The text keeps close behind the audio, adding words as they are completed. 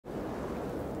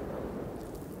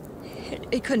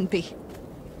It couldn't be.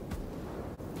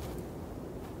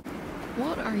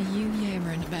 What are you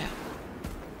yammering about?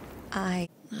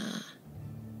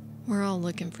 We're all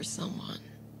looking for someone.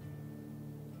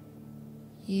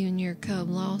 You and your cub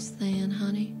lost then,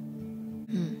 honey?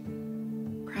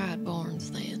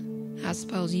 Pride-borns then. I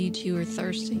suppose you two are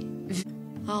thirsty?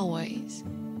 Always.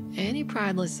 Any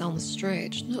prideless on the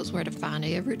stretch knows where to find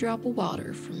every drop of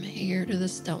water from here to the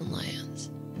Stonelands.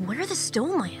 What are the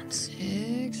Stonelands?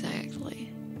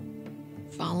 Exactly.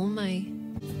 Follow me.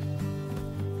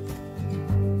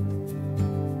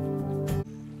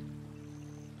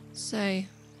 Say,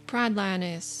 Pride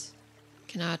Lioness,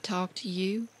 can I talk to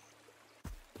you?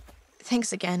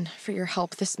 Thanks again for your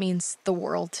help. This means the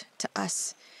world to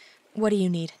us. What do you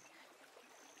need?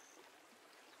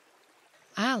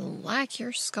 I like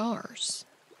your scars.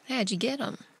 How'd you get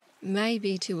them?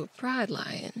 Maybe to a pride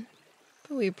lion,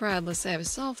 but we prideless have a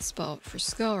soft spot for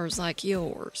scars like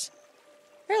yours.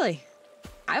 Really?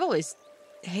 I've always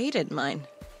hated mine.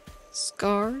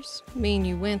 Scars mean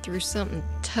you went through something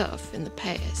tough in the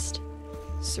past,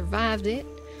 survived it,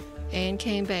 and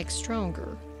came back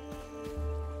stronger.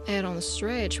 Out on the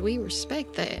stretch, we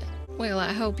respect that. Well,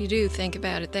 I hope you do think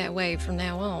about it that way from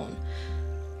now on.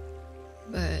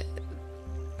 But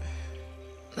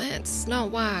that's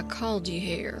not why I called you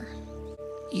here.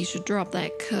 You should drop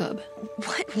that cub.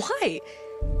 What? Why?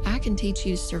 I can teach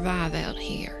you to survive out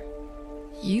here.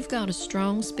 You've got a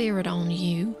strong spirit on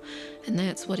you, and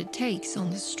that's what it takes on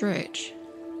the stretch.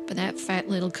 But that fat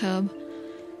little cub,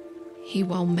 he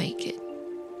won't make it,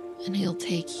 and he'll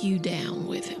take you down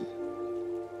with him.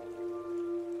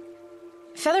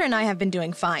 Feather and I have been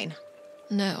doing fine.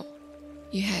 No,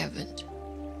 you haven't.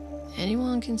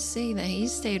 Anyone can see that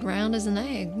he's stayed round as an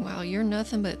egg while you're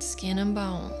nothing but skin and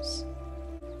bones.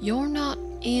 You're not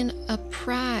in a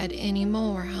pride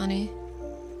anymore, honey.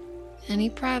 Any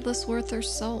prideless worth their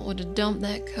salt would have dumped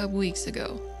that cub weeks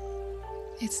ago.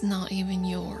 It's not even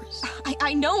yours.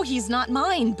 I know he's not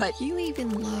mine, but... You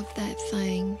even love that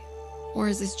thing? Or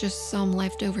is this just some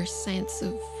leftover sense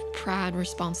of pride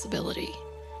responsibility?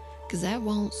 Because that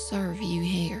won't serve you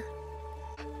here.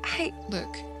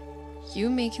 Look, you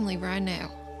and me can leave right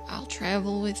now. I'll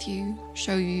travel with you,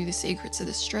 show you the secrets of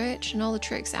the stretch and all the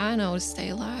tricks I know to stay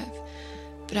alive.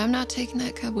 But I'm not taking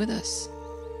that cub with us.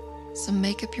 So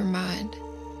make up your mind.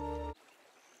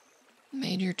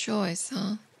 Made your choice,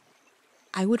 huh?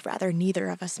 I would rather neither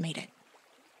of us made it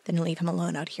than leave him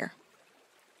alone out here.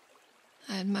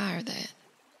 I admire that.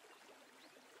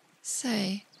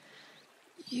 Say,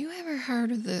 you ever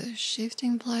heard of the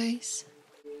Shifting Place?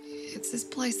 It's this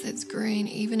place that's green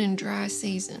even in dry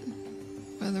season,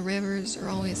 where the rivers are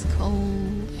always cold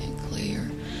and clear.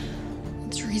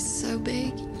 The trees so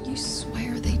big, you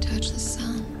swear they touch the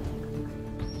sun.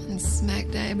 And smack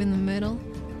dab in the middle,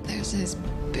 there's this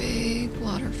big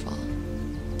waterfall.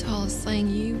 Tallest thing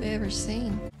you've ever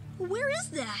seen. Where is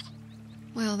that?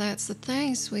 Well, that's the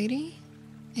thing, sweetie.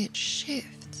 It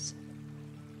shifts.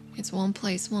 It's one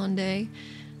place one day,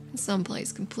 and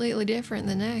someplace completely different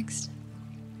the next.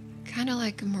 Kinda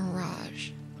like a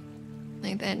mirage.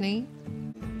 Ain't that neat?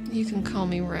 You can call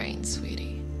me Rain,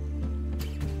 sweetie.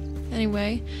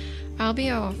 Anyway, I'll be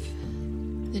off.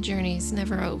 The journey's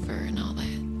never over and all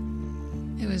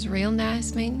that. It was real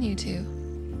nice meeting you two.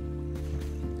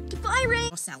 Goodbye, Ray!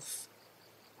 Yourself.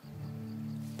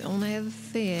 Don't have a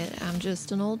fit. I'm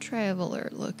just an old traveler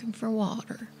looking for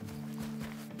water.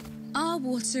 Our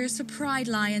water is for pride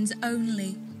lions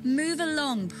only. Move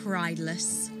along,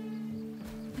 prideless.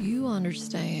 You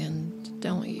understand,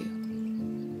 don't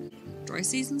you? Dry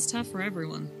season's tough for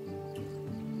everyone.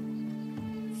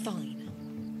 Fine.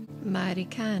 Mighty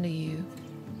kind of you.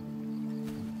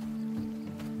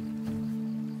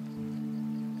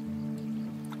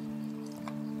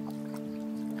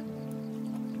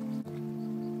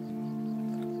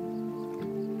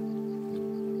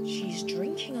 She's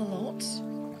drinking a lot.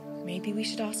 Maybe we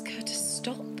should ask her to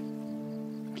stop.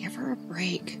 Give her a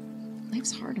break.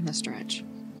 Life's hard in the stretch.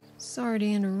 Sorry to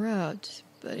interrupt,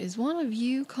 but is one of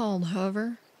you called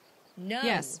Hover? No.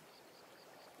 Yes.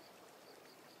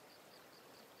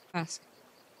 Ask.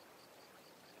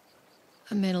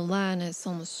 I met a lioness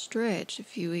on the stretch a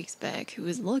few weeks back who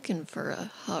was looking for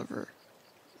a Hover.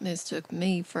 Mistook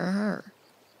me for her.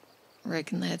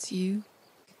 Reckon that's you?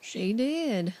 She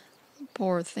did.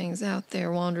 Poor thing's out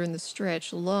there wandering the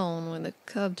stretch alone with a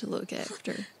cub to look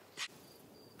after.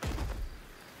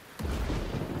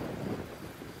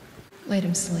 Let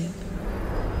him sleep.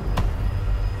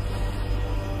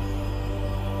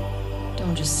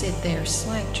 Don't just sit there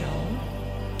slack-jawed.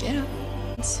 Get up.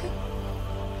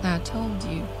 I told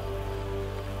you.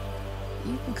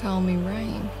 You can call me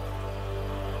Rain.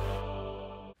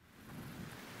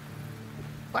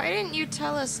 Why didn't you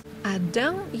tell us? I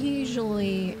don't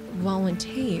usually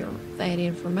volunteer that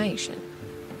information.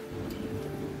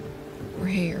 We're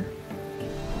here.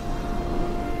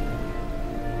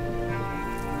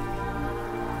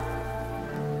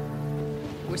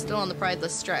 We're still on the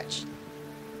prideless stretch.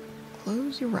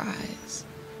 Close your eyes.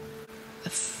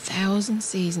 1,000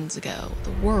 seasons ago,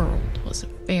 the world was a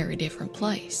very different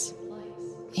place.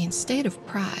 Instead of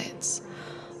prides,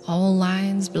 all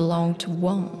lions belonged to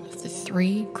one of the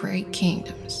 3 great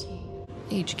kingdoms.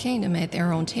 Each kingdom had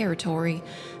their own territory,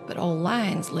 but all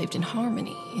lions lived in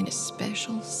harmony in a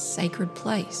special, sacred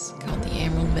place called the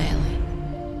Emerald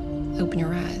Valley. Open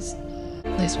your eyes.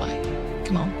 This way.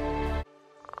 Come on.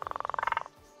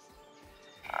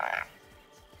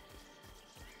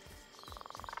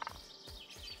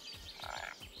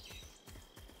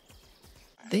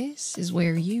 This is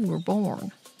where you were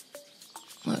born.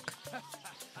 Look.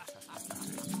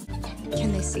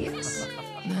 Can they see us?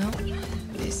 No,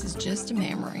 this is just a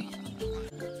memory.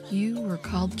 You were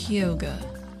called Kyoga,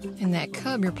 and that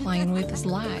cub you're playing with is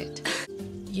Light.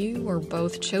 You were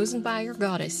both chosen by your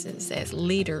goddesses as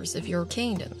leaders of your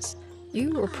kingdoms.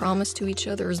 You were promised to each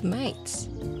other as mates.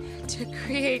 To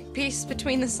create peace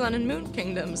between the Sun and Moon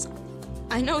kingdoms.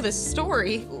 I know this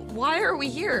story. Why are we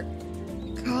here?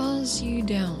 'Cause you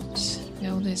don't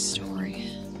know this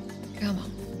story. Come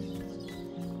on.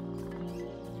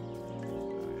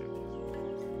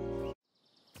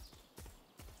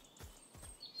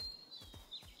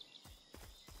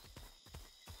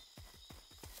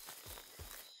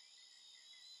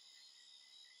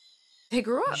 They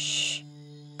grew up. Shh.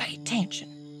 Pay attention.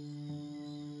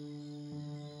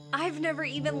 I've never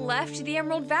even left the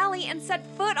Emerald Valley and set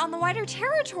foot on the wider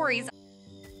territories.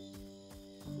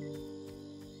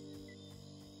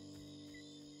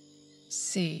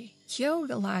 See,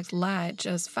 Kyoga liked Light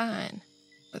just fine,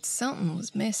 but something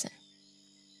was missing.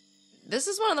 This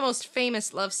is one of the most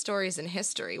famous love stories in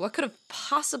history. What could have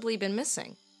possibly been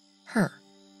missing? Her.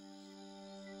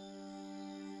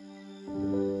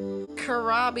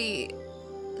 Karabi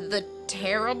the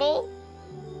Terrible?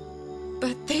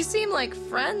 But they seem like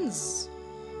friends.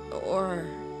 Or...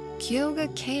 Kyoga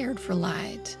cared for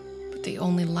Light, but the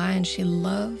only lion she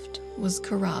loved was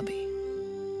Karabi.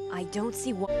 I don't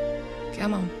see what.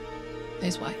 Come on,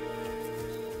 this way.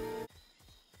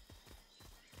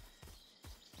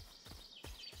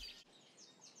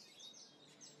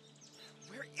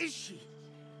 Where is she?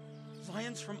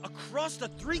 Lions from across the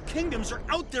 3 kingdoms are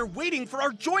out there waiting for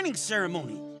our joining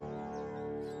ceremony.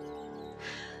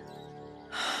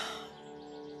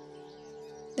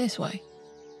 This way.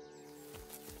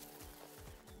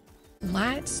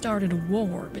 Light started a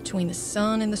war between the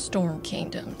Sun and the Storm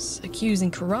Kingdoms,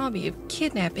 accusing Karabi of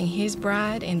kidnapping his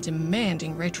bride and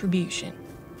demanding retribution.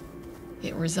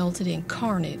 It resulted in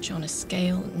carnage on a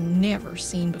scale never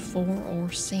seen before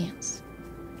or since.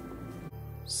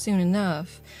 Soon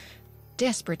enough,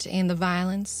 desperate to end the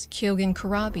violence, Kyoga and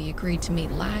Karabi agreed to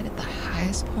meet Light at the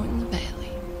highest point in the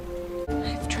valley.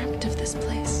 I've dreamt of this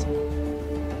place.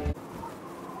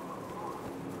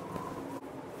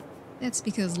 That's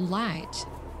because Light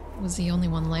was the only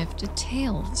one left to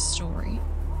tell the story.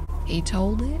 He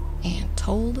told it,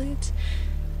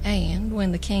 and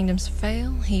when the kingdoms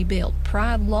fell, he built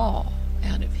Pride Law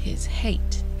out of his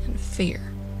hate and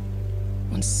fear.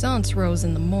 When suns rose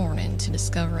in the morning to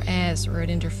discover Azra had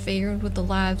interfered with the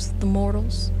lives of the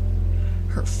mortals,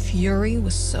 her fury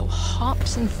was so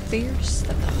hot and fierce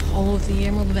that the whole of the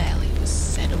Emerald Valley was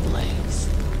set ablaze.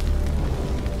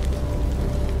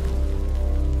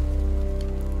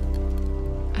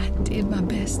 I did my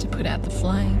best to put out the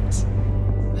flames,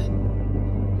 but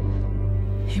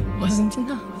it wasn't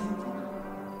enough.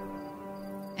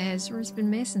 Azra's been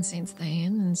missing since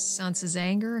then, and Sansa's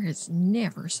anger has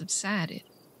never subsided.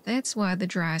 That's why the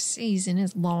dry season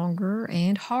is longer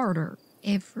and harder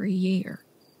every year.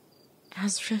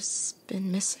 Azra's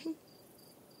been missing?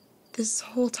 This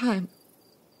whole time?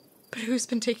 But who's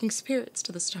been taking spirits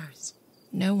to the stars?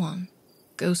 No one.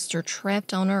 Ghosts are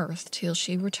trapped on Earth till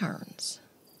she returns.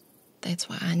 That's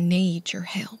why I need your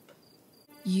help.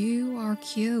 You are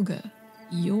Kyoga.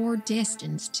 You're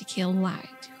destined to kill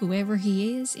Light, whoever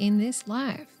he is in this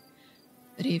life.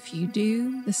 But if you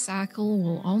do, the cycle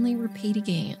will only repeat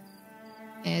again.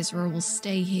 Azra will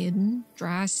stay hidden,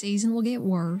 dry season will get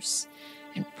worse,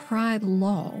 and Pride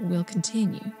Law will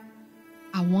continue.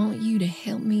 I want you to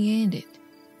help me end it.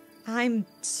 I'm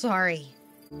sorry.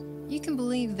 You can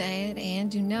believe that and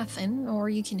do nothing, or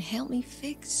you can help me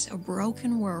fix a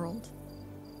broken world.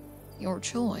 Your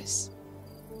choice.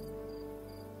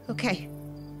 Okay.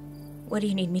 What do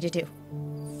you need me to do?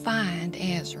 Find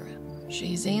Azra.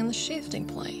 She's in the shifting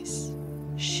place.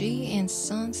 She and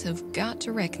Sons have got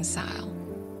to reconcile,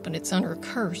 but it's under a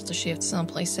curse to shift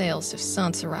someplace else if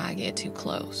Sansarai get too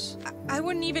close. I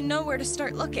wouldn't even know where to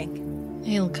start looking.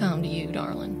 It'll come to you,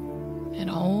 darling. It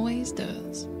always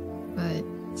does. But,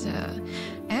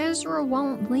 Ezra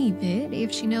won't leave it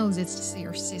if she knows it's to see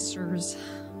her sisters.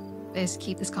 Best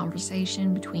keep this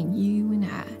conversation between you and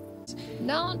I.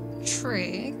 Not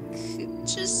trick,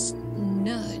 just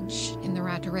nudge in the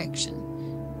right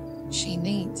direction. She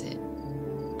needs it.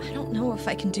 I don't know if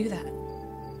I can do that.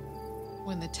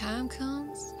 When the time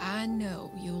comes, I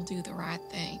know you'll do the right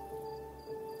thing.